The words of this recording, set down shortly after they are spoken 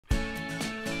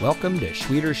Welcome to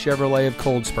Schwieters Chevrolet of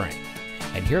Cold Spring.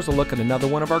 And here's a look at another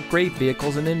one of our great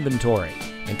vehicles in inventory,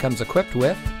 and comes equipped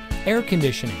with air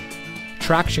conditioning,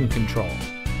 traction control,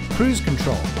 cruise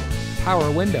control, power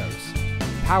windows,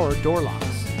 power door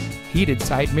locks, heated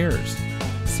side mirrors,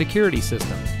 security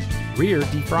system, rear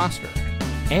defroster,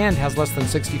 and has less than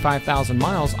 65,000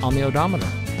 miles on the odometer.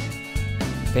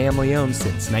 Family owned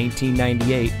since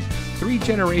 1998, 3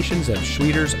 generations of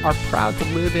Schwieters are proud to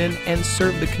live in and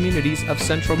serve the communities of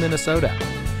central Minnesota.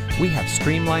 We have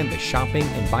streamlined the shopping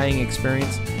and buying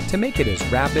experience to make it as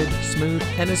rapid, smooth,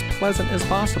 and as pleasant as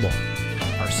possible.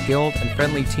 Our skilled and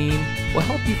friendly team will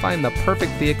help you find the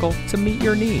perfect vehicle to meet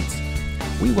your needs.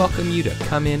 We welcome you to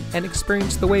come in and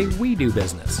experience the way we do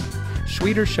business.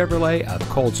 Schwieters Chevrolet of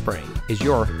Cold Spring is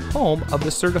your home of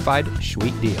the certified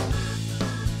Schwiet deal.